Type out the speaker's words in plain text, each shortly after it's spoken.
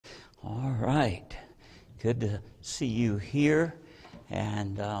All right. Good to see you here,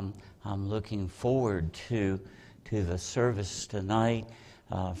 and I'm looking forward to the service tonight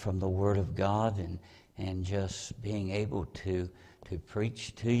from the Word of God and just being able to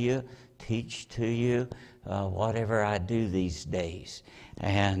preach to you, teach to you, whatever I do these days.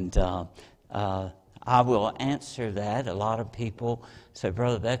 And I will answer that. A lot of people say,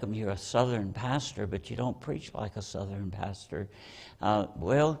 Brother Beckum, you're a Southern pastor, but you don't preach like a Southern pastor.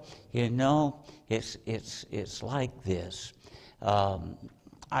 Well, you know, it's like this.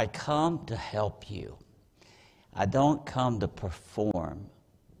 I come to help you. I don't come to perform.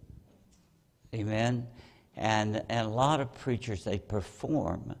 Amen? And a lot of preachers, they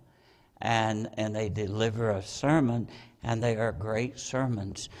perform and they deliver a sermon, and they are great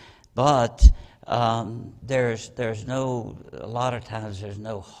sermons. But there's no, a lot of times there's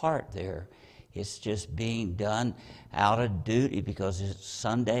no heart there. It's just being done out of duty because it's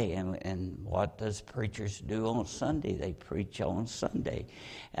Sunday, and what does preachers do on Sunday? They preach on Sunday.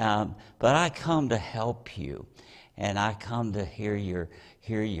 But I come to help you, and I come to hear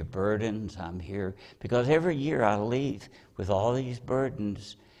your burdens. I'm here because every year I leave with all these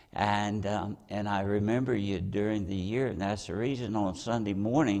burdens, and I remember you during the year, and that's the reason on Sunday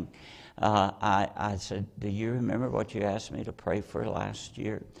morning I said, do you remember what you asked me to pray for last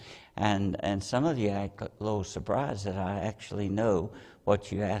year? And some of you act a little surprised that I actually know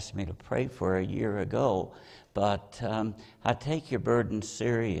what you asked me to pray for a year ago. But I take your burden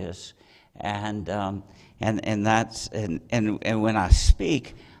serious, and that's and when I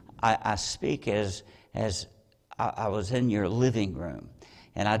speak, I speak as I was in your living room.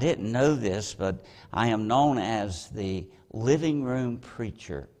 And I didn't know this, but I am known as the living room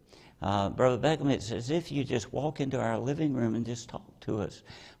preacher. Brother Beckum, it's as if you just walk into our living room and just talk to us.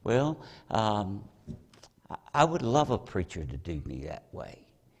 Well, I would love a preacher to do me that way.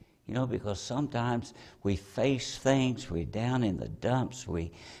 You know, because sometimes we face things, we're down in the dumps,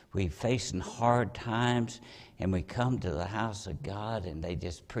 we facing hard times, and we come to the house of God and they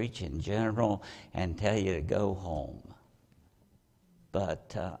just preach in general and tell you to go home.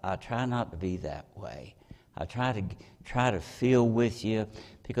 But I try not to be that way. I try to feel with you,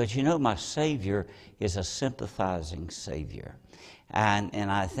 because you know my Savior is a sympathizing Savior,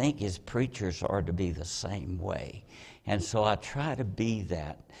 and I think his preachers are to be the same way, and so I try to be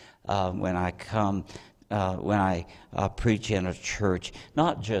that when I come, when I preach in a church,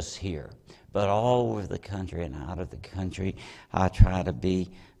 not just here, but all over the country and out of the country. I try to be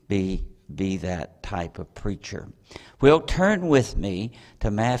that type of preacher. Well, turn with me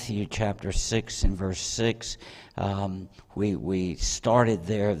to Matthew chapter 6 and verse 6. We started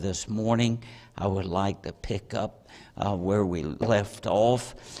there this morning. I would like to pick up where we left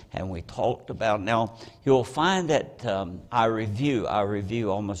off, and we talked about, now you'll find that I review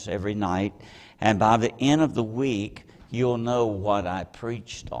almost every night, and by the end of the week you'll know what I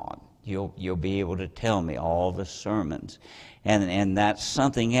preached on. You'll be able to tell me all the sermons. And that's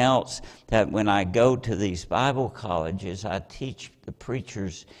something else that when I go to these Bible colleges, I teach the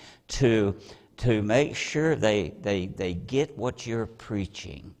preachers to make sure they get what you're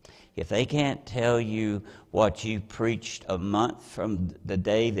preaching. If they can't tell you what you preached a month from the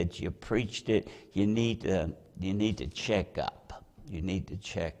day that you preached it, you need to check up. You need to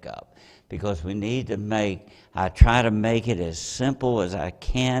check up, because we need to I try to make it as simple as I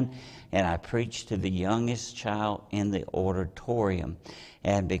can. And I preach to the youngest child in the auditorium.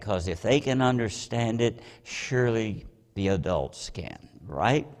 And because if they can understand it, surely the adults can,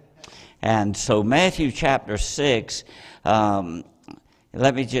 right? And so Matthew chapter 6,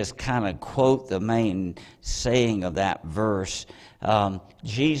 let me just kind of quote the main saying of that verse.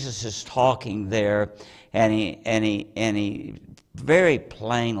 Jesus is talking there, and he very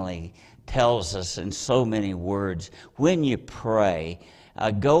plainly tells us in so many words, when you pray,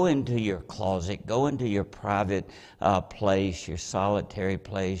 go into your closet, go into your private place, your solitary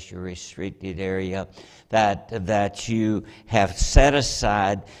place, your restricted area that you have set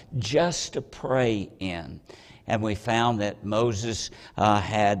aside just to pray in. And we found that Moses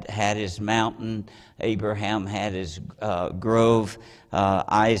had his mountain, Abraham had his grove,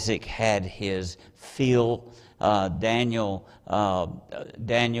 Isaac had his field, Daniel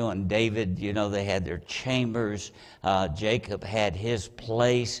and David, you know, they had their chambers. Jacob had his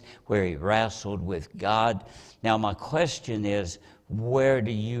place where he wrestled with God. Now my question is, where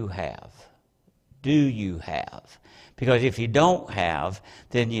do you have? Do you have? Because if you don't have,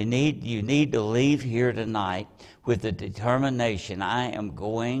 then you need to leave here tonight with the determination, I'm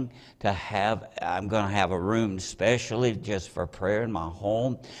going to have a room specially just for prayer in my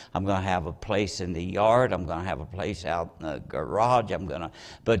home. I'm going to have a place in the yard. I'm going to have a place out in the garage.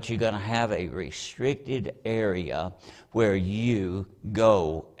 But you're going to have a restricted area where you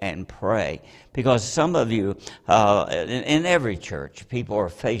go and pray. Because some of you, in every church, people are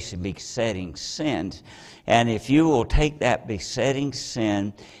facing besetting sins. And if you will take that besetting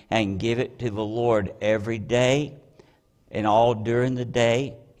sin and give it to the Lord every day and all during the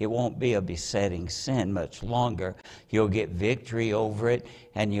day, it won't be a besetting sin much longer. You'll get victory over it,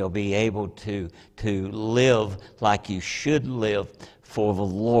 and you'll be able to live like you should live for the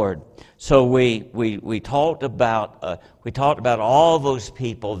Lord. So we talked about all those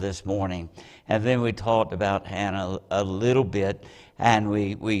people this morning, and then we talked about Hannah a little bit, and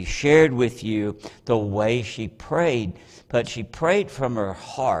we shared with you the way she prayed. But she prayed from her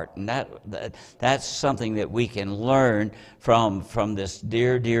heart, and that's something that we can learn from this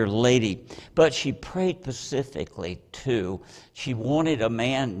dear lady. But she prayed specifically too. She wanted a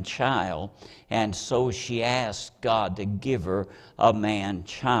man-child, and so she asked God to give her a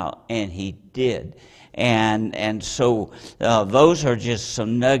man-child, and He did. And so those are just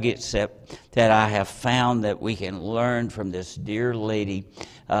some nuggets that I have found that we can learn from this dear lady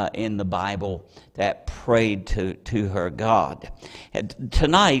in the Bible that prayed to her God. And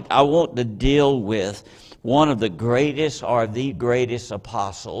tonight I want to deal with one of the greatest or the greatest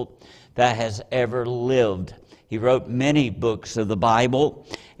apostle that has ever lived. He wrote many books of the Bible,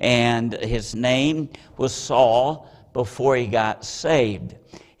 and his name was Saul before he got saved.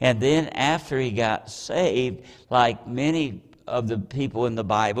 And then after he got saved, like many of the people in the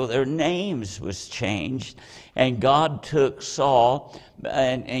Bible, their names was changed. And God took Saul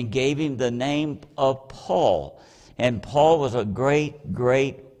and gave him the name of Paul. And Paul was a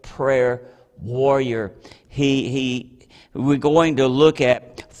great prayer warrior. We're going to look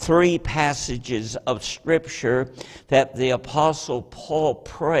at 3 passages of Scripture that the Apostle Paul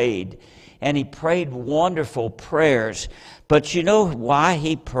prayed. And he prayed wonderful prayers. But you know why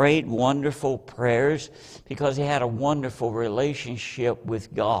he prayed wonderful prayers? Because he had a wonderful relationship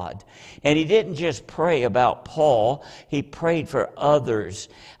with God. And he didn't just pray about Paul, he prayed for others.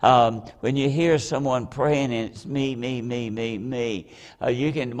 When you hear someone praying and it's me,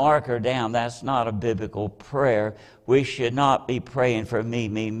 you can mark her down. That's not a biblical prayer. We should not be praying for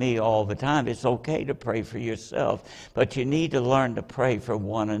me all the time. It's okay to pray for yourself, but you need to learn to pray for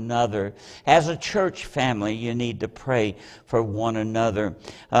one another. As a church family, you need to pray for one another,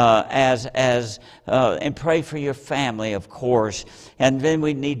 and pray for your family, of course. And then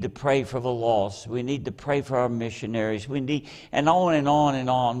we need to pray for the lost. We need to pray for our missionaries. And on and on and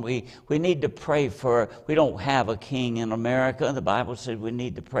on. We need to pray for. We don't have a king in America. The Bible said we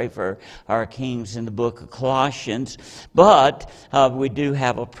need to pray for our kings in the book of Colossians. But we do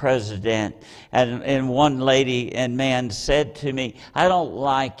have a president. And one lady and man said to me, I don't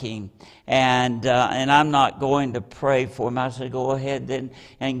like him, and I'm not going to pray for him. I said, go ahead then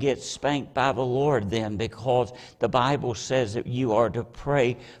and get spanked by the Lord then, because the Bible says that you are to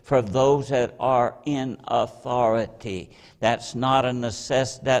pray for those that are in authority. That's not a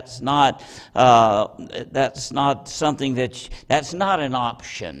necessity. That's not something that's not an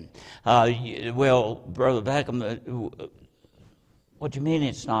option. Well, Brother Beckum, what do you mean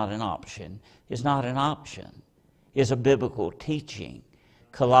it's not an option? It's not an option. It's a biblical teaching.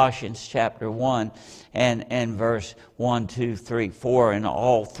 Colossians chapter 1 and verse 1, 2, 3, 4, and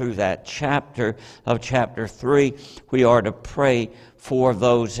all through that chapter of chapter 3, we are to pray for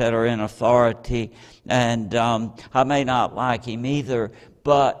those that are in authority. And I may not like him either,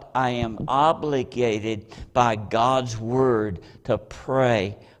 but I am obligated by God's word to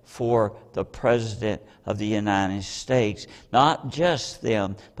pray for the President of the United States. Not just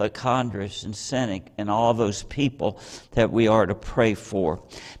them, but Congress and Senate and all those people that we are to pray for.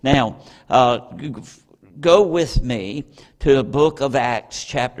 Now, go with me to the book of Acts,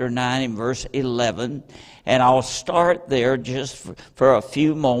 chapter 9 and verse 11. And I'll start there just for a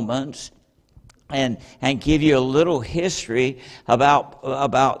few moments and give you a little history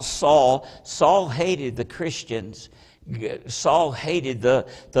about Saul. Saul hated the Christians. Saul hated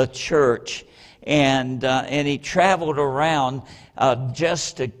the church, and he traveled around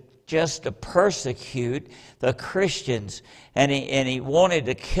just to persecute the Christians, and he wanted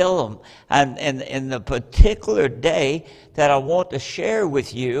to kill them. And the particular day that I want to share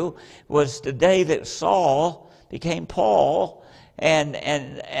with you was the day that Saul became Paul,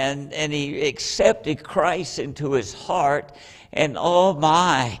 and he accepted Christ into his heart. And oh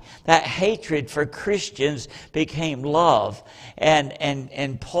my, that hatred for Christians became love.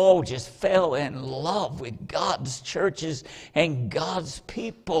 And Paul just fell in love with God's churches and God's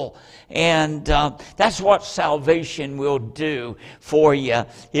people. And that's what salvation will do for you.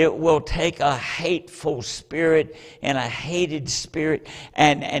 It will take a hateful spirit and a hated spirit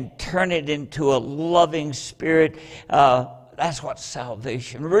and turn it into a loving spirit. That's what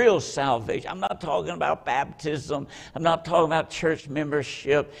salvation, real salvation. I'm not talking about baptism. I'm not talking about church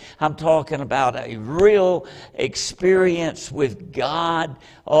membership. I'm talking about a real experience with God.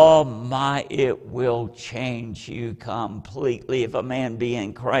 Oh my, it will change you completely. If a man be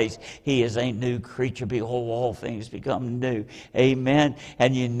in Christ, he is a new creature. Behold, all things become new. Amen.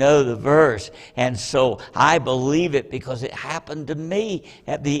 And you know the verse. And so I believe it because it happened to me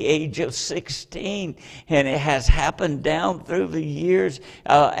at the age of 16. And it has happened down through the years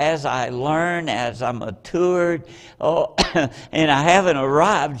as I learn, as I matured. Oh, and I haven't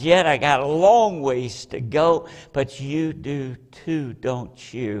arrived yet. I got a long ways to go, but you do too,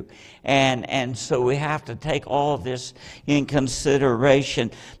 don't you? And so we have to take all this in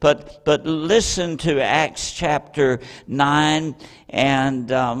consideration. But listen to Acts chapter 9 and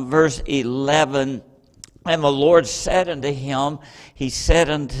verse 11. And the Lord said unto him, he said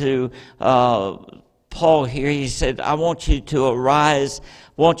unto Paul here, he said, I want you to arise,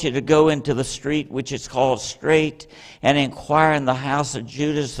 I want you to go into the street which is called Straight, and inquire in the house of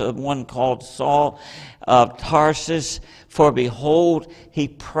Judas of one called Saul of Tarsus, for behold, he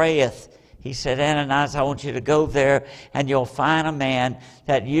prayeth. He said, Ananias, I want you to go there, and you'll find a man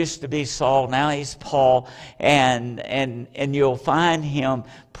that used to be Saul, now he's Paul, and you'll find him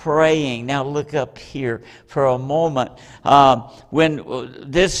praying. Now look up here for a moment.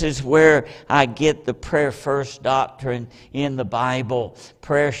 This is where I get the prayer first doctrine in the Bible.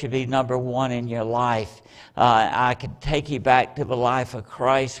 Prayer should be number one in your life. I could take you back to the life of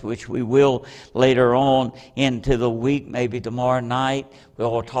Christ, which we will later on into the week, maybe tomorrow night.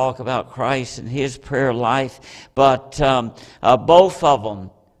 We'll talk about Christ and his prayer life. But both of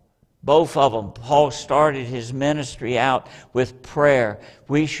them, Paul started his ministry out with prayer.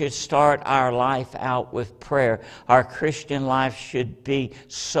 We should start our life out with prayer. Our Christian life should be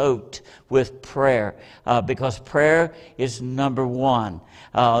soaked with prayer because prayer is number one.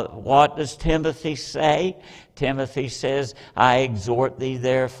 What does Timothy say? Timothy says, I exhort thee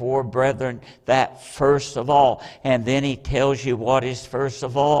therefore, brethren, that first of all. And then he tells you what is first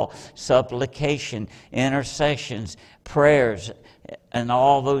of all. Supplication, intercessions, prayers, and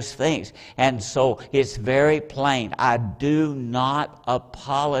all those things. And so it's very plain. I do not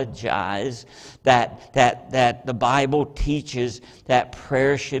apologize that the Bible teaches that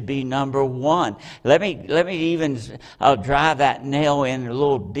prayer should be number one. Let me even drive that nail in a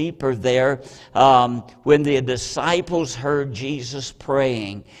little deeper there. When the disciples heard Jesus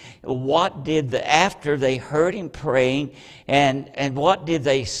praying, after they heard him praying, and what did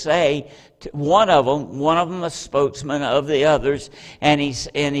they say? One of them, a spokesman of the others, and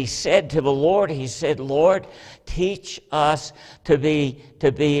he said to the Lord, he said, Lord, teach us to be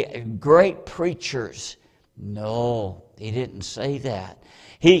great preachers. No, he didn't say that.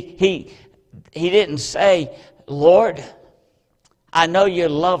 He didn't say, Lord, I know you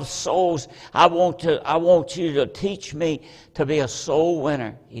love souls. I want you to teach me to be a soul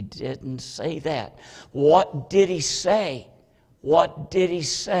winner. He didn't say that. What did he say? What did he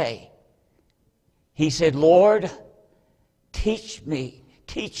say? He said, Lord, teach me,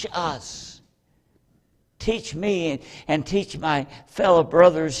 teach us, teach me and teach my fellow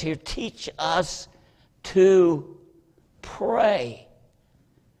brothers here, teach us to pray.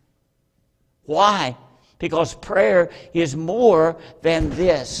 Why? Because prayer is more than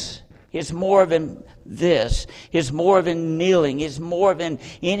this. It's more than this. It's more than kneeling. It's more than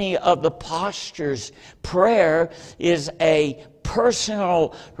any of the postures. Prayer is a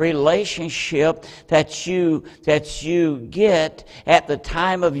personal relationship that you get at the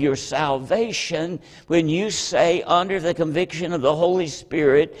time of your salvation when you say, under the conviction of the Holy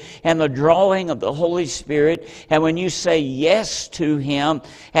Spirit and the drawing of the Holy Spirit, and when you say yes to him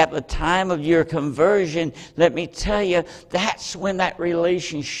at the time of your conversion, let me tell you, that's when that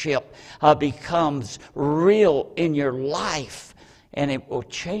relationship becomes real in your life, and it will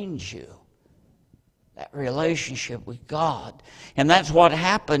change you. That relationship with God. And that's what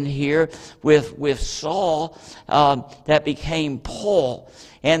happened here with Saul that became Paul.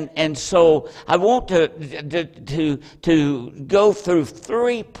 And so I want to go through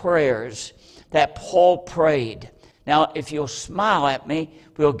three prayers that Paul prayed. Now, if you'll smile at me,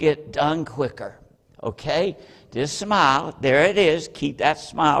 we'll get done quicker. Okay? Just smile. There it is. Keep that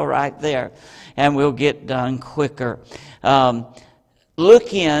smile right there. And we'll get done quicker.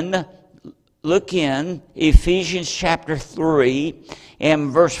 Look in Ephesians chapter 3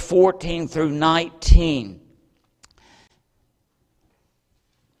 and verse 14 through 19.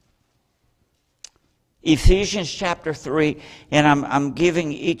 Ephesians chapter 3, and I'm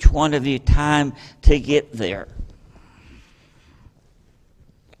giving each one of you time to get there.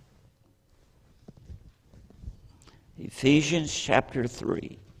 Ephesians chapter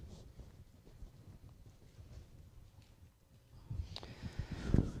 3.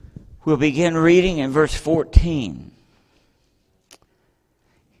 We'll begin reading in verse 14.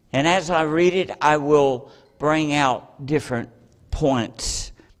 And as I read it, I will bring out different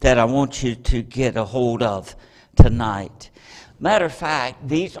points that I want you to get a hold of tonight. Matter of fact,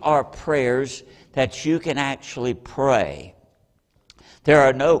 these are prayers that you can actually pray. There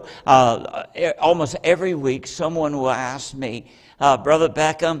are no, almost every week someone will ask me, Brother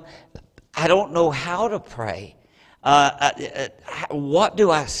Beckum, I don't know how to pray. What do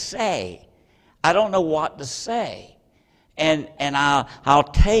I say? I don't know what to say. And I'll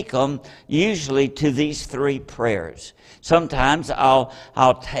take them usually to these three prayers. Sometimes I'll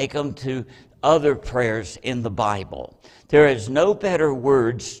take them to other prayers in the Bible. There is no better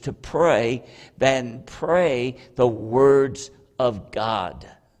words to pray than pray the words of God.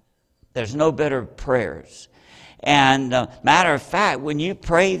 There's no better prayers. And matter of fact, when you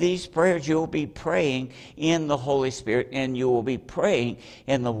pray these prayers, you'll be praying in the Holy Spirit, and you will be praying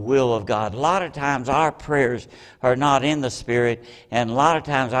in the will of God. A lot of times our prayers are not in the Spirit, and a lot of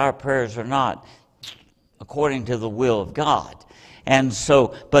times our prayers are not according to the will of God. And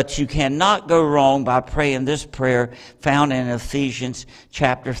so, but you cannot go wrong by praying this prayer found in Ephesians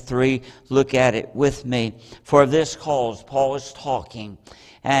chapter 3. Look at it with me. For this cause, Paul is talking,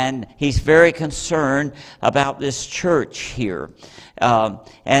 and he's very concerned about this church here. And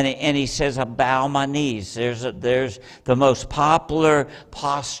he says, I bow my knees. There's the most popular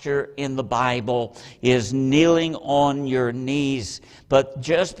posture in the Bible is kneeling on your knees. But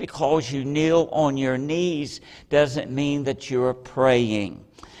just because you kneel on your knees doesn't mean that you're praying.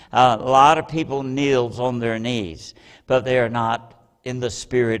 A lot of people kneels on their knees, but they are not in the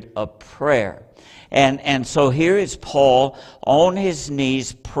spirit of prayer. And so here is Paul on his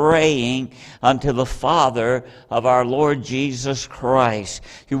knees praying unto the Father of our Lord Jesus Christ.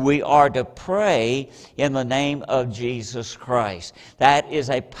 We are to pray in the name of Jesus Christ. That is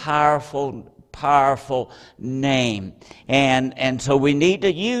a powerful name. And so we need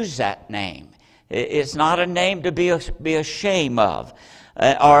to use that name. It's not a name to be ashamed of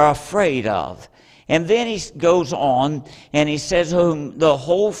or afraid of. And then he goes on and he says, whom the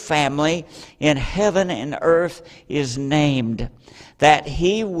whole family in heaven and earth is named, that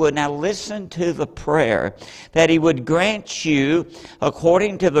he would, now listen to the prayer, that he would grant you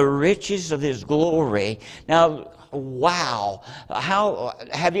according to the riches of his glory. Now, wow, how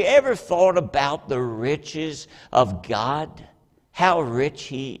have you ever thought about the riches of God? How rich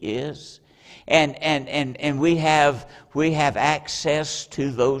he is? And we have access to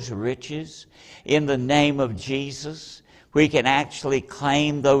those riches. In the name of Jesus, we can actually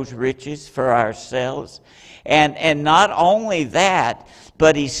claim those riches for ourselves. And not only that,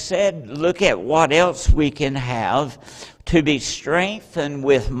 but he said, look at what else we can have, to be strengthened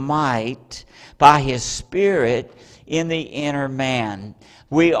with might by his Spirit in the inner man.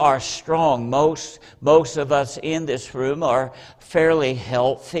 We are strong. Most of us in this room are fairly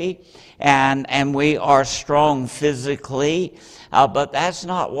healthy, and we are strong physically. But that's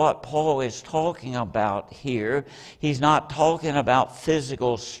not what Paul is talking about here. He's not talking about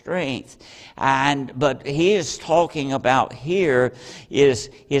physical strength. But he is talking about here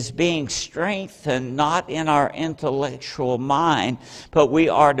is being strengthened not in our intellectual mind, but we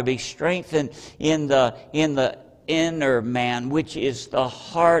are to be strengthened in the inner man, which is the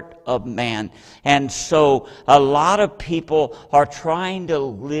heart of man. And so a lot of people are trying to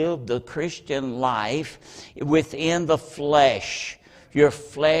live the Christian life within the flesh. Your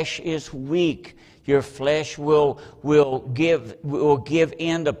flesh is weak. Your flesh will give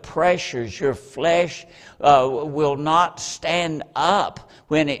in to pressures. Your flesh will not stand up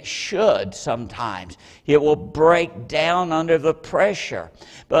when it should sometimes. It will break down under the pressure.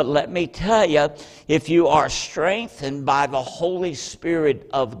 But let me tell you, if you are strengthened by the Holy Spirit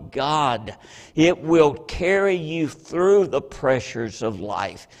of God, it will carry you through the pressures of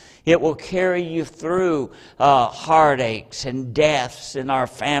life. It will carry you through heartaches and deaths in our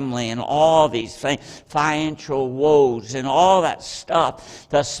family and all these things, financial woes and all that stuff.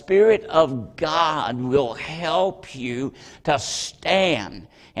 The Spirit of God will help you to stand.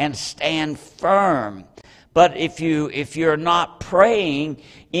 and stand firm. But if you're not praying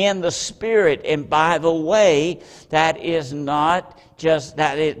in the Spirit, and by the way, that is not just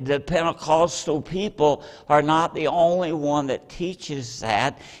that the Pentecostal people are not the only one that teaches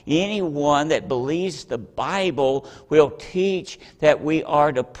that. Anyone that believes the Bible will teach that we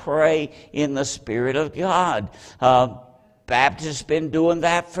are to pray in the Spirit of God. Baptists been doing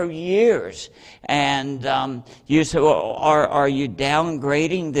that for years, and you say, well, are you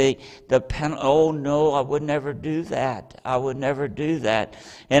downgrading the oh no, I would never do that. I would never do that.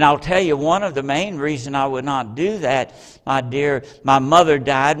 And I'll tell you, one of the main reasons I would not do that, my mother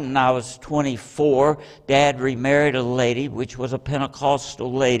died when I was 24. Dad remarried a lady, which was a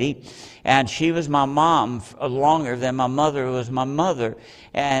Pentecostal lady, and she was my mom longer than my mother was my mother.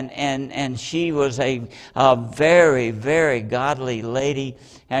 And she was a very, very godly lady,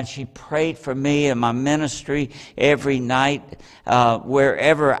 and she prayed for me in my ministry every night.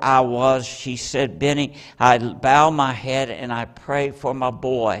 Wherever I was, she said, Benny, I bow my head and I pray for my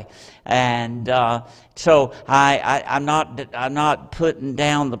boy. And so I'm not putting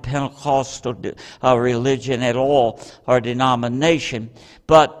down the Pentecostal religion at all, or denomination,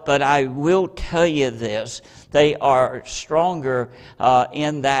 but I will tell you this: they are stronger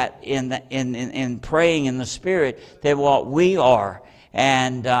in praying in the Spirit than what we are.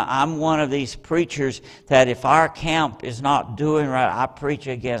 And I'm one of these preachers that if our camp is not doing right, I preach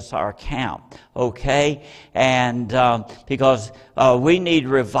against our camp, okay? And because we need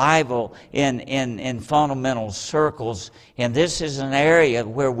revival in fundamental circles, and this is an area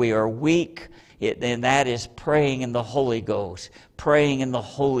where we are weak, and that is praying in the Holy Ghost, praying in the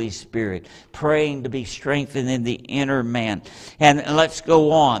Holy Spirit, praying to be strengthened in the inner man. And let's go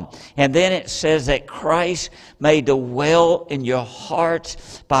on. And then it says that Christ may dwell in your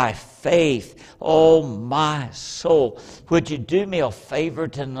hearts by faith. Oh, my soul. Would you do me a favor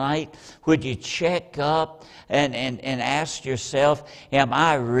tonight? Would you check up and ask yourself, am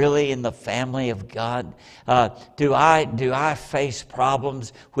I really in the family of God? Do I face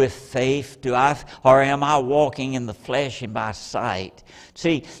problems with faith? Or am I walking in the flesh and by sight?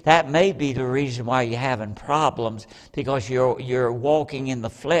 See, that may be the reason why you're having problems, because you're walking in the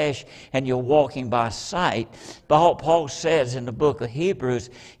flesh and you're walking by sight. But Paul says in the book of Hebrews,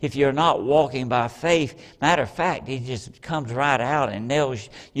 if you're not walking by faith, matter of fact, he just comes right out and nails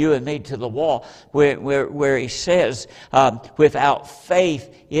you and me to the wall, where he says, without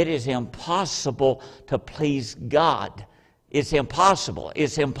faith, it is impossible to please God. It's impossible.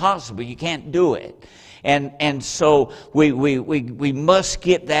 It's impossible. You can't do it. And so we must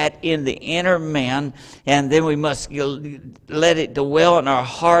get that in the inner man, and then we must let it dwell in our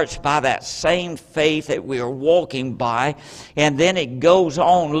hearts by that same faith that we are walking by. And then it goes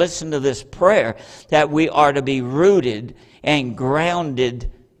on, listen to this prayer, that we are to be rooted and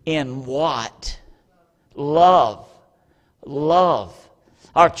grounded in what? Love. Love.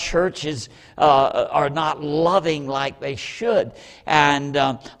 Our churches are not loving like they should. And,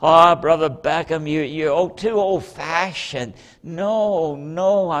 Brother Beckum, you're too old-fashioned.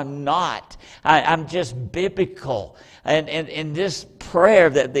 No, I'm not. I'm just biblical. And this prayer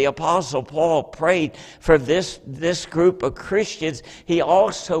that the Apostle Paul prayed for this group of Christians, he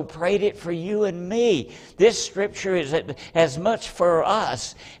also prayed it for you and me. This scripture is as much for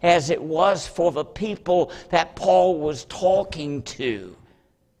us as it was for the people that Paul was talking to.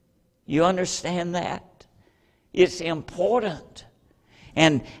 You understand that? It's important.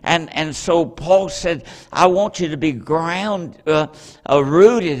 And so Paul said, I want you to be rooted,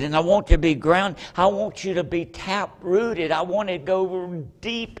 and I want you to be grounded. I want you to be tap-rooted. I want to go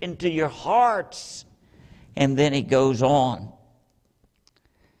deep into your hearts. And then he goes on.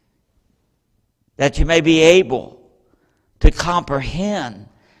 That you may be able to comprehend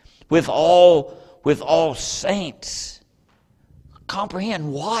with all saints.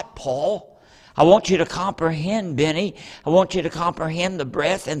 Comprehend what, Paul? I want you to comprehend, Benny. I want you to comprehend the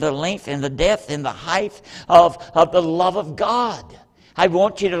breadth and the length and the depth and the height of the love of God. I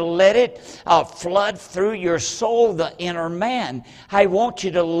want you to let it flood through your soul, the inner man. I want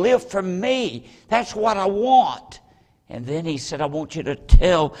you to live for me. That's what I want. And then he said, I want you to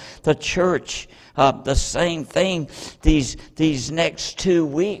tell the church the same thing these next 2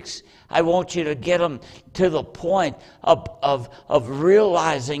 weeks. I want you to get them to the point of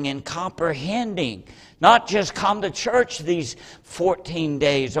realizing and comprehending. Not just come to church these 14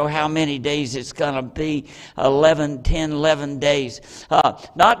 days or how many days it's going to be, 11 days.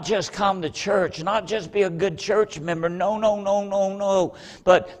 Not just come to church, not just be a good church member. No.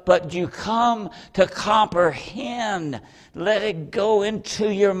 But you come to comprehend. Let it go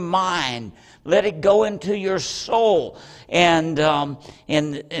into your mind Let it go into your soul, and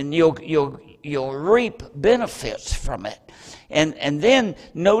you'll reap benefits from it. And then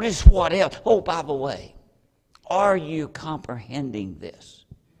notice what else. Oh, by the way, are you comprehending this?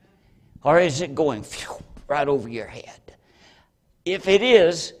 Or is it going right over your head? If it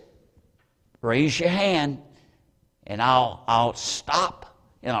is, raise your hand, and I'll stop,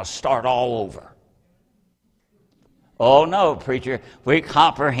 and I'll start all over. Oh, no, preacher, we're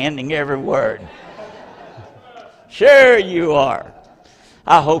comprehending every word. Sure you are.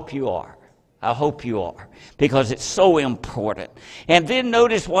 I hope you are. I hope you are, because it's so important. And then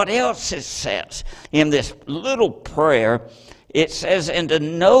notice what else it says in this little prayer. It says, and to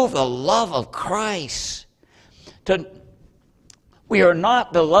know the love of Christ. We are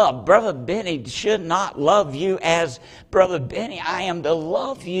not to love. Brother Benny should not love you as Brother Benny. I am to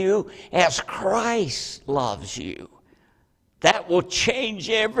love you as Christ loves you. That will change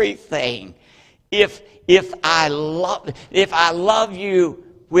everything. If I love you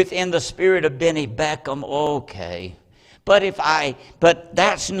within the spirit of Benny Beckum, okay. But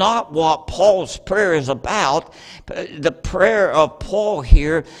that's not what Paul's prayer is about. The prayer of Paul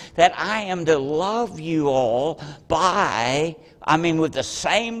here, that I am to love you all with the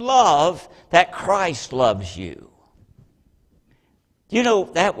same love that Christ loves you. You know,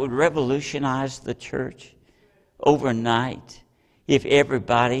 that would revolutionize the church overnight if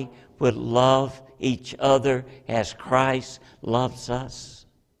everybody would love each other as Christ loves us.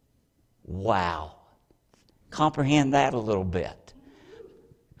 Wow. Comprehend that a little bit.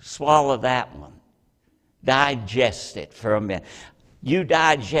 Swallow that one. Digest it for a minute. You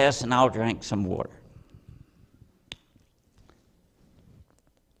digest, and I'll drink some water.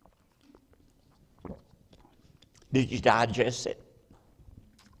 Did you digest it?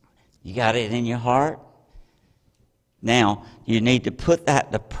 You got it in your heart? Now, you need to put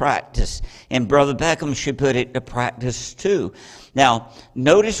that to practice. And Brother Beckum should put it to practice too. Now,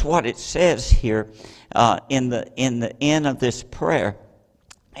 notice what it says here in the end of this prayer.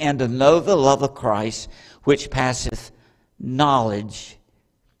 And to know the love of Christ, which passeth knowledge,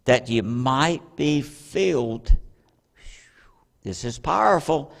 that you might be filled. This is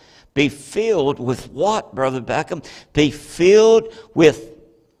powerful. Be filled with what, Brother Beckum? Be filled with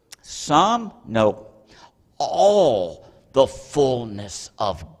all the fullness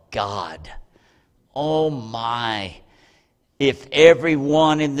of God. Oh my, if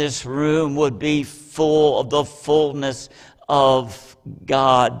everyone in this room would be full of the fullness of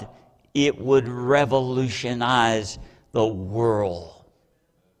God, it would revolutionize the world.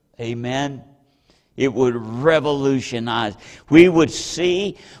 Amen? It would revolutionize. We would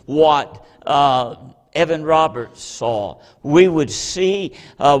see what Evan Roberts saw. We would see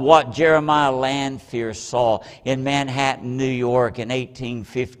what Jeremiah Lanphier saw in Manhattan, New York in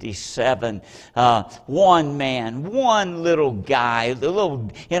 1857. One man, one little guy, the little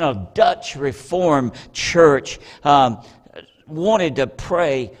Dutch Reformed church wanted to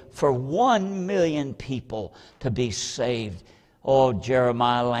pray for 1 million people to be saved. Oh,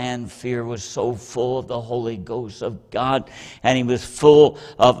 Jeremiah Lanphier was so full of the Holy Ghost of God, and he was full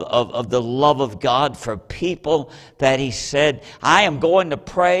of the love of God for people, that he said, I am going to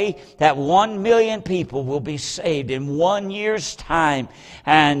pray that 1 million people will be saved in 1 year's time.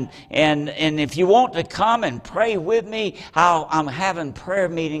 And if you want to come and pray with me, I'm having prayer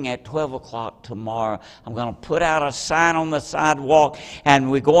meeting at 12 o'clock tomorrow. I'm going to put out a sign on the sidewalk,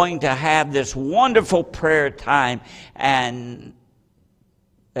 and we're going to have this wonderful prayer time. And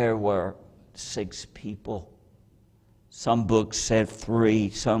there were 6 people. Some books said 3,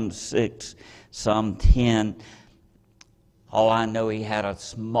 some 6, some 10. All I know, he had a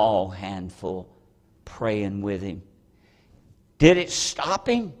small handful praying with him. Did it stop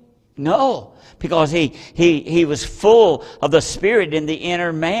him? No, because he was full of the Spirit in the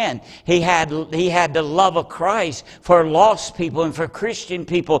inner man. He had the love of Christ for lost people and for Christian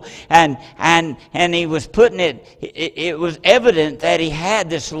people, and he was putting it was evident that he had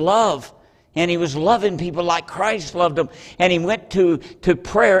this love, and he was loving people like Christ loved them. And he went to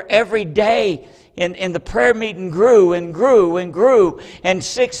prayer every day, and the prayer meeting grew and grew and grew. In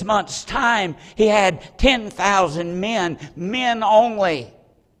 6 months' time, he had 10,000 men only,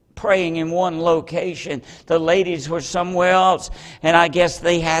 praying in one location. The ladies were somewhere else, and I guess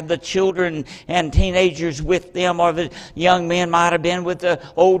they had the children and teenagers with them, or the young men might have been with the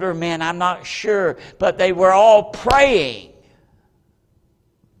older men, I'm not sure, but they were all praying.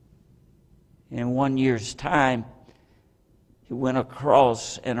 In 1 year's time, he went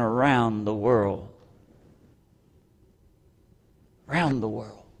across and around the world. Around the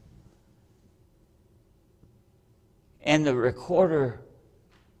world. And the recorder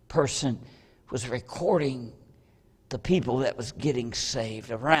person was recording the people that was getting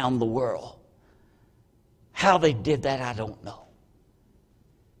saved around the world. How they did that, I don't know.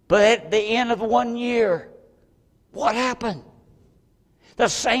 But at the end of 1 year, what happened? The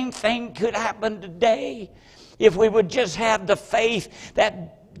same thing could happen today if we would just have the faith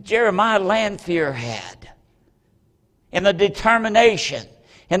that Jeremiah Lanphier had, and the determination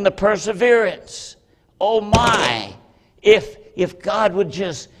and the perseverance. Oh my, if God would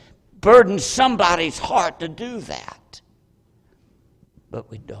just burden somebody's heart to do that. But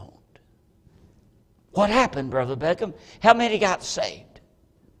we don't. What happened, Brother Beckum? How many got saved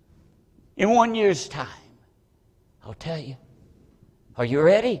in 1 year's time? I'll tell you. Are you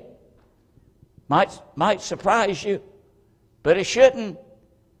ready? Might surprise you, but it shouldn't.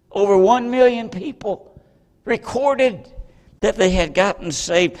 Over 1 million people recorded that they had gotten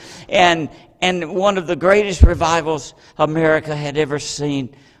saved, and one of the greatest revivals America had ever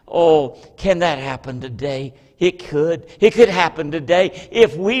seen. Oh, can that happen today? It could. It could happen today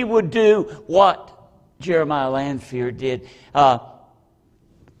if we would do what Jeremiah Lanphier did.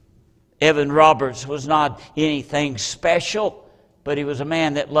 Evan Roberts was not anything special, but he was a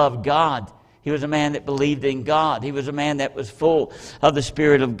man that loved God. He was a man that believed in God. He was a man that was full of the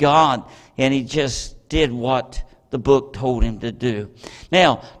Spirit of God, and he just did what the book told him to do.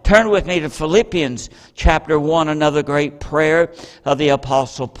 Now, turn with me to Philippians chapter 1, another great prayer of the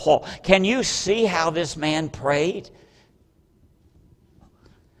Apostle Paul. Can you see how this man prayed?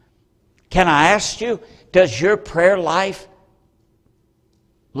 Can I ask you, does your prayer life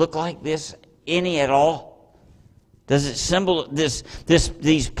look like this any at all? Does it symbol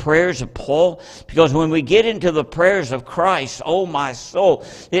these prayers of Paul? Because when we get into the prayers of Christ, oh my soul,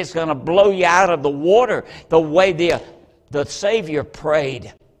 it's going to blow you out of the water the way the Savior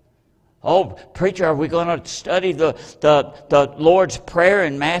prayed. Oh, preacher, are we going to study the Lord's Prayer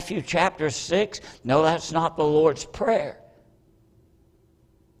in Matthew chapter 6? No, that's not the Lord's Prayer.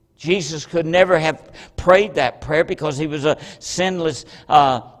 Jesus could never have prayed that prayer because he was a sinless,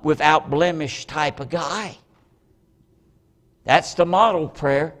 without blemish type of guy. That's the model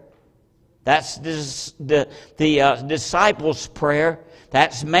prayer. That's the disciples' prayer.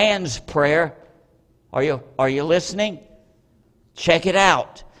 That's man's prayer. Are you listening? Check it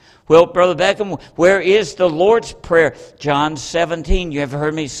out. Well, Brother Beckum, where is the Lord's Prayer? John 17. You have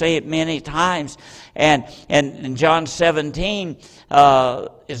heard me say it many times. And John 17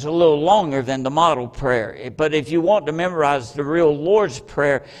 is a little longer than the model prayer. But if you want to memorize the real Lord's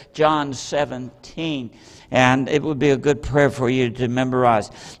Prayer, John 17. And it would be a good prayer for you to memorize.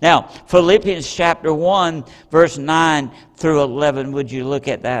 Now, Philippians chapter 1, verse 9 through 11. Would you look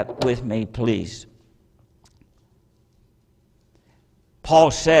at that with me, please?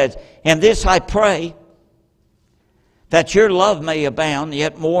 Paul says, "And this I pray, that your love may abound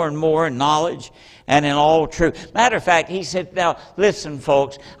yet more and more in knowledge and in all truth." Matter of fact, he said, now listen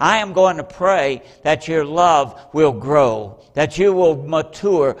folks, I am going to pray that your love will grow, that you will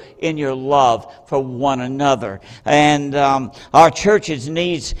mature in your love for one another. And our churches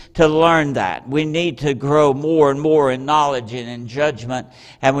needs to learn that. We need to grow more and more in knowledge and in judgment,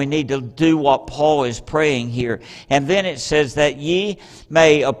 and we need to do what Paul is praying here. And then it says that ye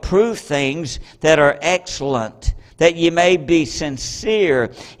may approve things that are excellent, that ye may be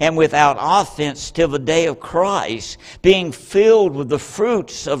sincere and without offense till the day of Christ, being filled with the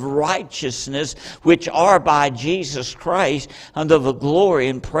fruits of righteousness, which are by Jesus Christ, unto the glory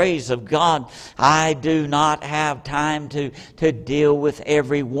and praise of God. I do not have time to deal with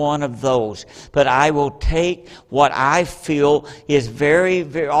every one of those, but I will take what I feel is very,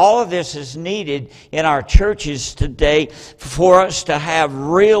 very, all of this is needed in our churches today for us to have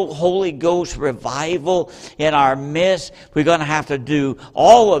real Holy Ghost revival in our midst. We're going to have to do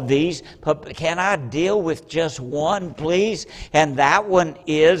all of these, but can I deal with just one, please? And that one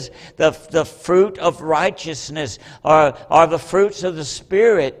is the fruit of righteousness, or the fruits of the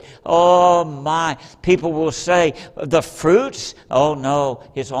Spirit. Oh my, people will say, the fruits? Oh no,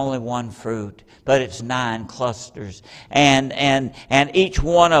 it's only one fruit, but it's 9 clusters. And each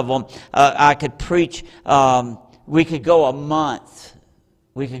one of them, I could preach, we could go a month.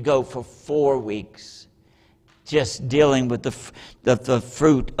 We could go for 4 weeks. Just dealing with the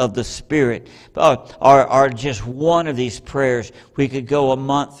fruit of the Spirit. Or just one of these prayers, we could go a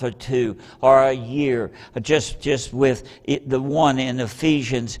month or 2 or a year, just with the one in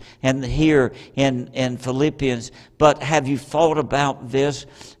Ephesians and here in Philippians. But have you thought about this?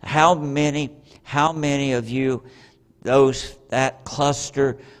 How many of you, that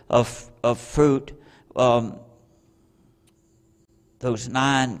cluster of fruit, those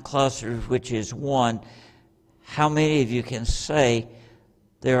 9 clusters, which is one, how many of you can say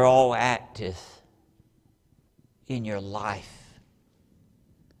They're all active in your life.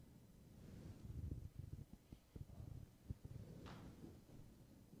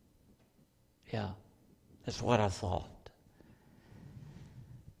 Yeah, that's what I thought.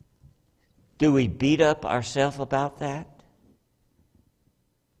 Do we beat up ourselves about that?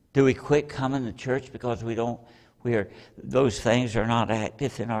 Do we quit coming to church because those things are not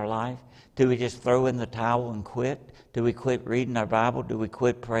active in our life? Do we just throw in the towel and quit? Do we quit reading our Bible? Do we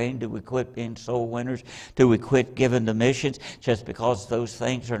quit praying? Do we quit being soul winners? Do we quit giving to missions just because those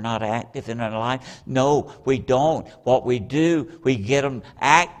things are not active in our life? No, we don't. What we do, we get them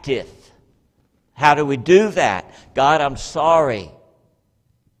active. How do we do that? God, I'm sorry.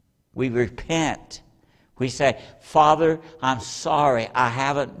 We repent. We say, Father, I'm sorry. I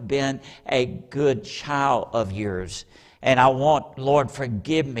haven't been a good child of yours. And I want, Lord,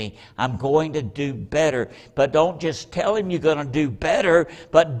 forgive me. I'm going to do better. But don't just tell him you're going to do better,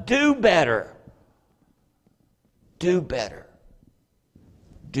 but do better. Do better.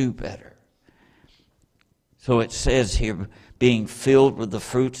 Do better. So it says here, being filled with the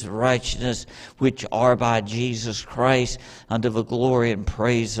fruits of righteousness, which are by Jesus Christ, unto the glory and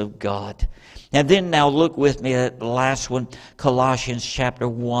praise of God. And then now look with me at the last one, Colossians chapter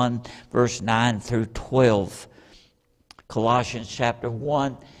 1, verse 9 through 12. Colossians chapter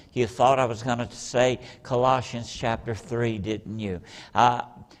 1. You thought I was going to say Colossians chapter 3, didn't you?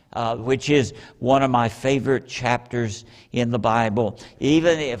 Which is one of my favorite chapters in the Bible.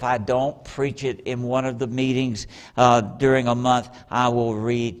 Even if I don't preach it in one of the meetings during a month, I will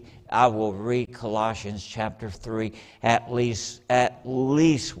read Colossians chapter 3 at least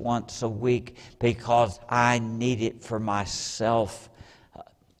once a week, because I need it for myself.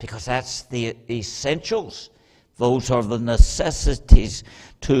 Because that's the essentials. Those are the necessities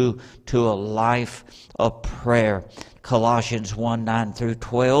to a life of prayer. Colossians 1, 9 through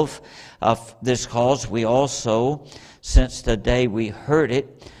 12. This cause we also, since the day we heard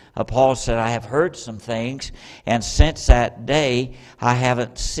it, Paul said, I have heard some things, and since that day I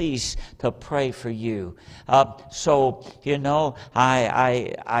haven't ceased to pray for you. So, you know,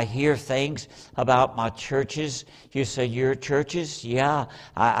 I hear things about my churches. You say, your churches? Yeah,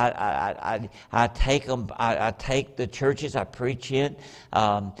 I take them. I take the churches I preach in.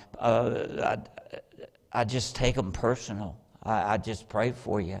 I just take them personal. I just pray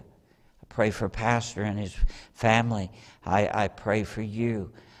for you. I pray for Pastor and his family. I pray for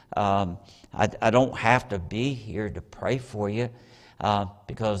you. I don't have to be here to pray for you,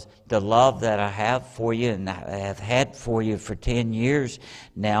 because the love that I have for you and I have had for you for 10 years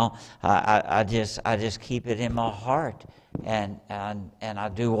now, I just keep it in my heart. And I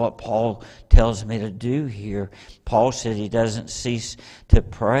do what Paul tells me to do here. Paul said he doesn't cease to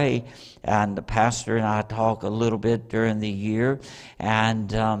pray, and the pastor and I talk a little bit during the year,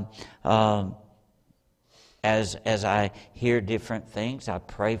 and as I hear different things, I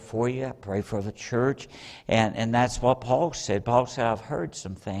pray for you. I pray for the church, and that's what Paul said. Paul said, I've heard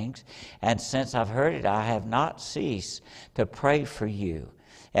some things, and since I've heard it, I have not ceased to pray for you.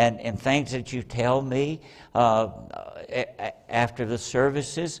 And things that you tell me after the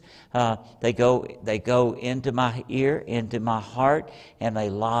services, they go into my ear, into my heart, and they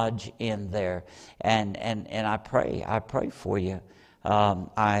lodge in there. And I pray for you.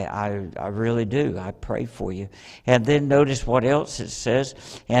 I really do. I pray for you. And then notice what else it says.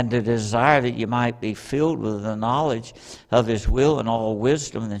 And the desire that you might be filled with the knowledge of His will and all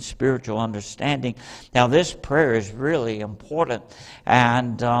wisdom and spiritual understanding. Now this prayer is really important.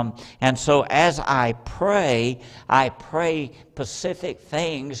 And so as I pray specific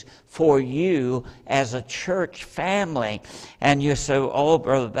things for you as a church family. And you say, oh,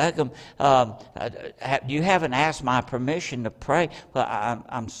 Brother Beckum, you haven't asked my permission to pray. Well,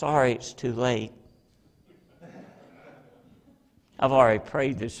 I'm sorry, it's too late. I've already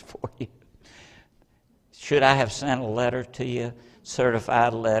prayed this for you. Should I have sent a letter to you,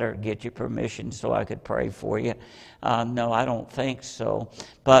 certified letter, get your permission so I could pray for you? No, I don't think so.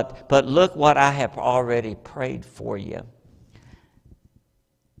 But look what I have already prayed for you.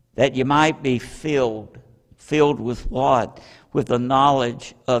 That you might be filled with what? With the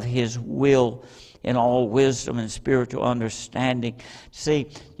knowledge of His will in all wisdom and spiritual understanding. See,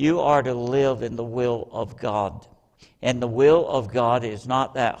 you are to live in the will of God. And the will of God is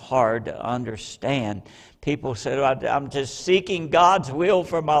not that hard to understand. People say, I'm just seeking God's will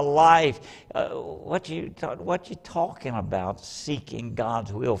for my life. What you talking about, seeking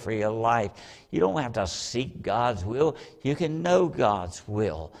God's will for your life? You don't have to seek God's will. You can know God's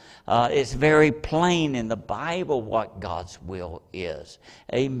will. It's very plain in the Bible what God's will is.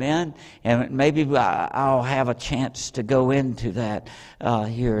 Amen? And maybe I'll have a chance to go into that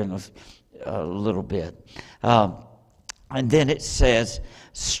here in a little bit. And then it says,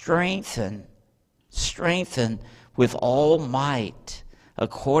 strengthen with all might,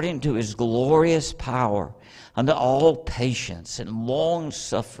 according to his glorious power, unto all patience and long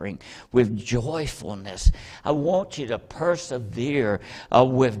suffering with joyfulness. I want you to persevere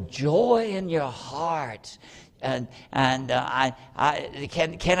with joy in your hearts. And can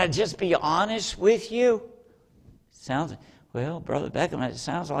I just be honest with you? Sounds. Well, Brother Beckum, it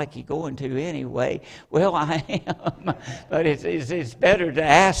sounds like you're going to anyway. Well, I am, but it's better to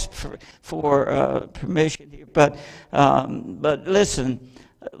ask for permission here. But listen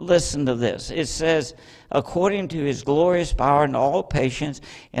to this. It says, according to his glorious power and all patience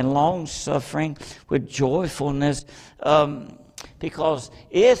and long suffering with joyfulness, because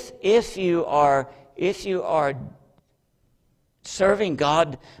if you are serving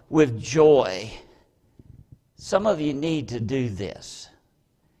God with joy, some of you need to do this.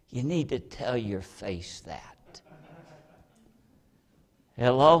 You need to tell your face that.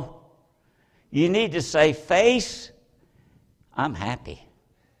 Hello? You need to say, face, I'm happy.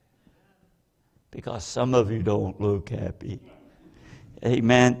 Because some of you don't look happy.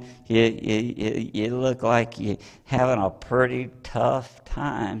 Amen. You look like you're having a pretty tough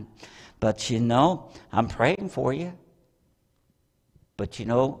time. But I'm praying for you. But you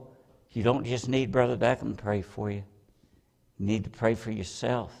don't just need Brother Beckum to pray for you. You need to pray for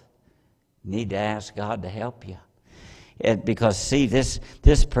yourself. You need to ask God to help you. Because, see, this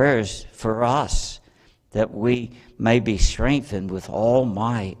prayer is for us, that we may be strengthened with all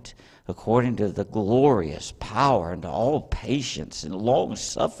might, according to the glorious power, and to all patience and long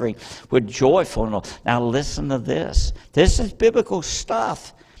suffering with joyfulness. Now listen to this. This is biblical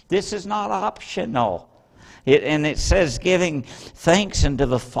stuff. This is not optional. And it says, giving thanks unto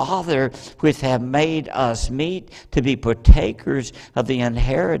the Father, which have made us meet to be partakers of the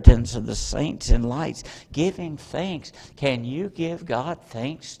inheritance of the saints in lights. Giving thanks. Can you give God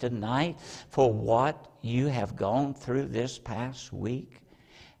thanks tonight for what you have gone through this past week?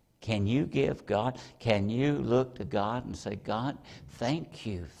 Can you give God? Can you look to God and say, God, thank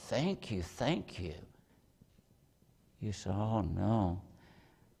you, thank you, thank you? You say, oh no.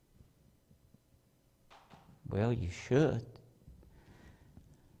 Well, you should.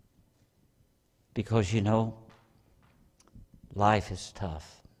 Because, life is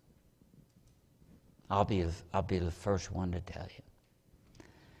tough. I'll be the first one to tell you.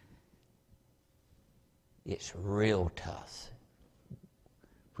 It's real tough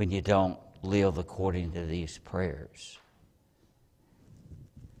when you don't live according to these prayers.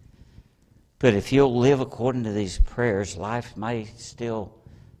 But if you'll live according to these prayers, life may still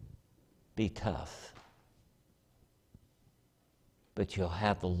be tough. But you'll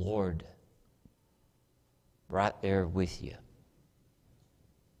have the Lord right there with you,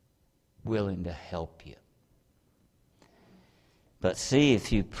 willing to help you. But see,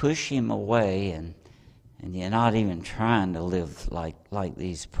 if you push him away and you're not even trying to live like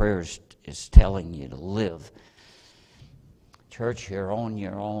these prayers is telling you to live, church, you're on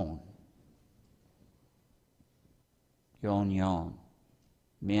your own. You're on your own.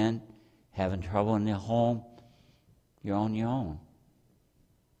 Men having trouble in their home, you're on your own.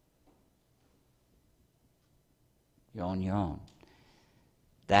 You're on your own.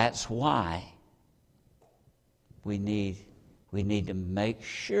 That's why we need to make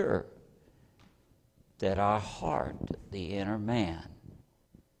sure that our heart, the inner man,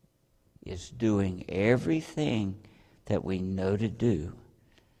 is doing everything that we know to do,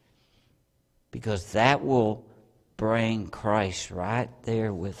 because that will bring Christ right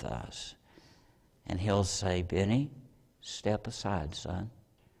there with us. And he'll say, Benny, step aside, son.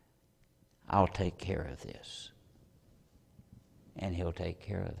 I'll take care of this. And he'll take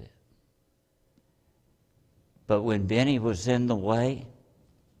care of it. But when Benny was in the way,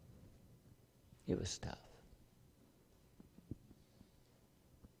 it was tough.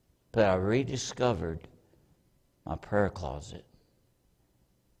 But I rediscovered my prayer closet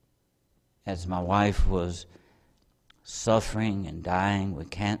as my wife was suffering and dying with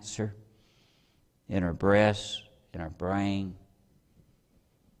cancer in her breast, in her brain.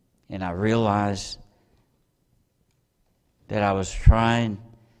 And I realized that I was trying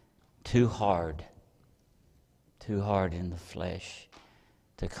too hard too hard in the flesh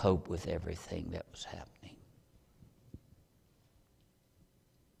to cope with everything that was happening.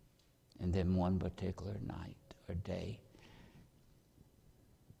 And then one particular night or day,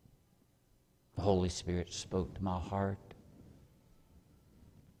 the Holy Spirit spoke to my heart.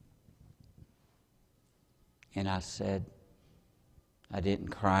 And I said, I didn't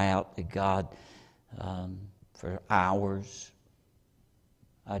cry out to God for hours.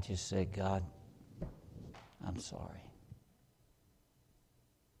 I just said, God, I'm sorry.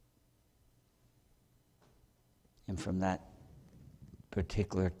 And from that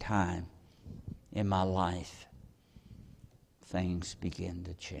particular time in my life, things began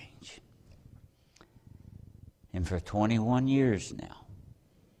to change. And for 21 years now,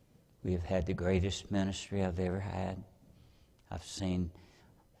 we have had the greatest ministry I've ever had. I've seen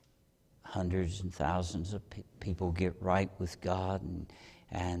hundreds and thousands of people get right with God,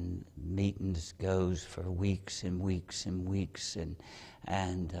 and meetings goes for weeks and weeks and weeks,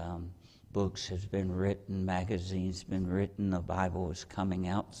 and books has been written, magazines been written, the Bible is coming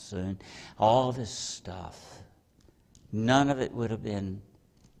out soon. All this stuff, none of it would have been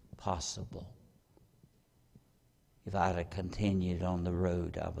possible if I'd have continued on the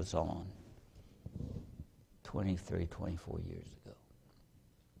road I was on 23, 24 years ago.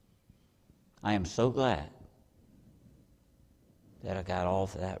 I am so glad that I got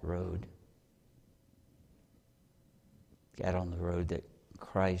off that road, got on the road that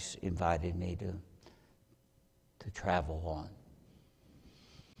Christ invited me to travel on.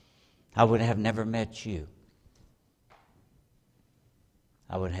 I would have never met you.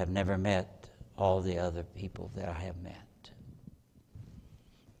 I would have never met all the other people that I have met.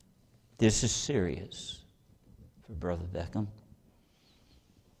 This is serious for Brother Beckum.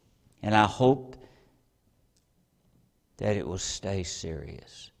 And I hope that it will stay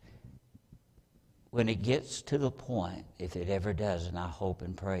serious. When it gets to the point, if it ever does, and I hope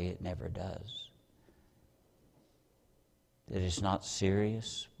and pray it never does, that it's not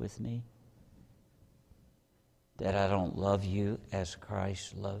serious with me, that I don't love you as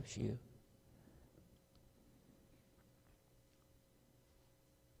Christ loves you.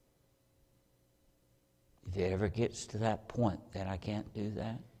 If it ever gets to that point that I can't do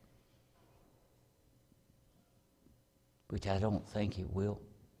that, which I don't think it will,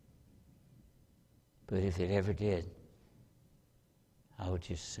 but if it ever did, I would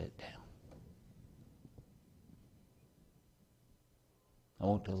just sit down. I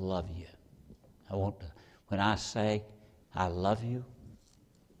want to love you. When I say I love you,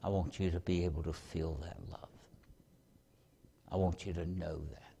 I want you to be able to feel that love. I want you to know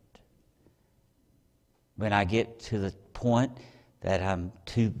that. When I get to the point that I'm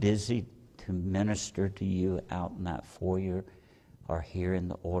too busy to minister to you out in that foyer or here in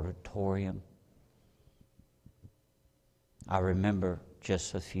the auditorium, I remember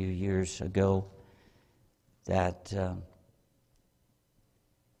just a few years ago that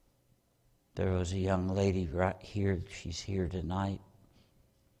there was a young lady right here, she's here tonight,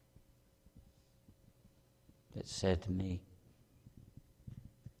 that said to me,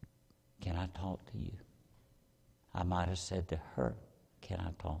 "Can I talk to you?" I might have said to her, "Can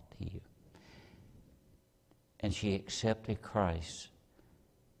I talk to you?" And she accepted Christ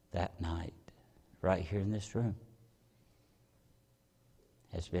that night, right here in this room.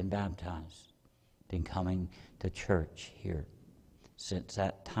 Has been baptized, been coming to church here since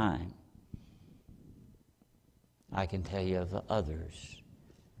that time. I can tell you of the others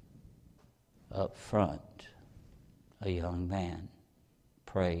up front. A young man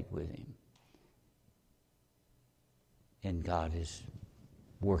prayed with him, and God is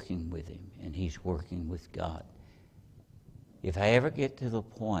working with him, and he's working with God. If I ever get to the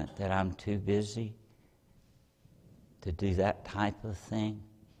point that I'm too busy to do that type of thing,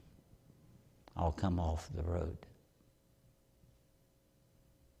 I'll come off the road.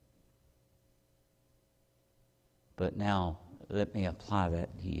 But now, let me apply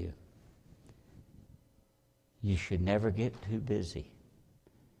that to you. You should never get too busy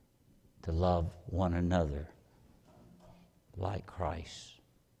to love one another like Christ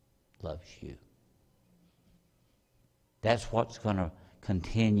loves you. That's what's going to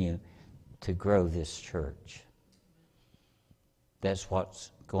continue to grow this church. That's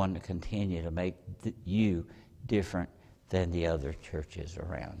what's going to continue to make you different than the other churches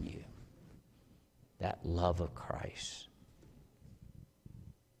around you. That love of Christ.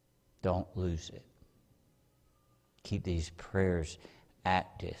 Don't lose it. Keep these prayers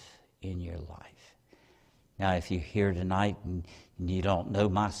active in your life. Now, if you're here tonight and you don't know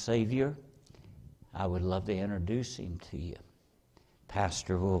my Savior, I would love to introduce him to you.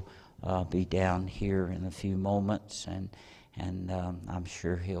 Pastor will be down here in a few moments, and I'm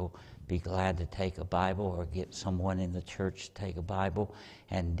sure he'll be glad to take a Bible or get someone in the church to take a Bible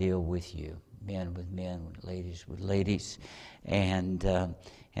and deal with you, men with men, with ladies, and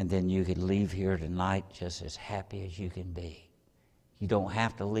then you could leave here tonight just as happy as you can be. You don't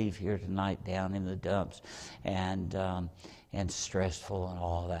have to leave here tonight down in the dumps and stressful and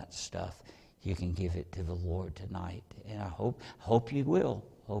all that stuff. You can give it to the Lord tonight, and I hope you will.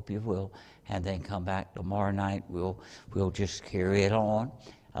 Hope you will, and then come back tomorrow night. We'll just carry it on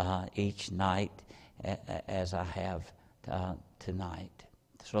each night as I have tonight.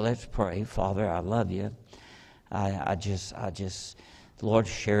 So let's pray. Father, I love you. I just, Lord,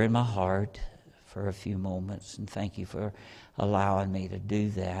 share in my heart for a few moments, and thank you for allowing me to do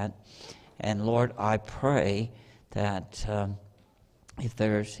that. And Lord, I pray that if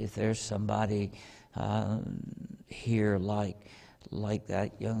there's somebody here like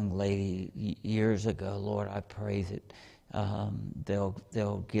that young lady years ago, Lord, I pray that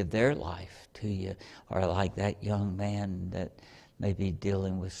they'll give their life to you, or like that young man that may be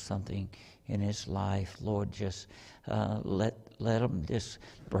dealing with something in his life. Lord, just let them just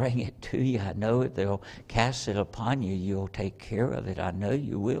bring it to you. I know that they'll cast it upon you. You'll take care of it. I know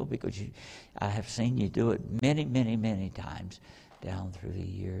you will, because I have seen you do it many, many, many times down through the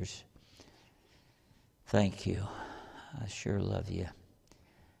years. Thank you. I sure love you.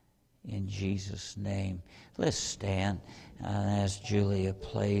 In Jesus' name. Let's stand as Julia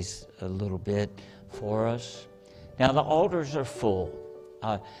plays a little bit for us. Now the altars are full.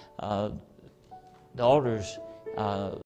 The altars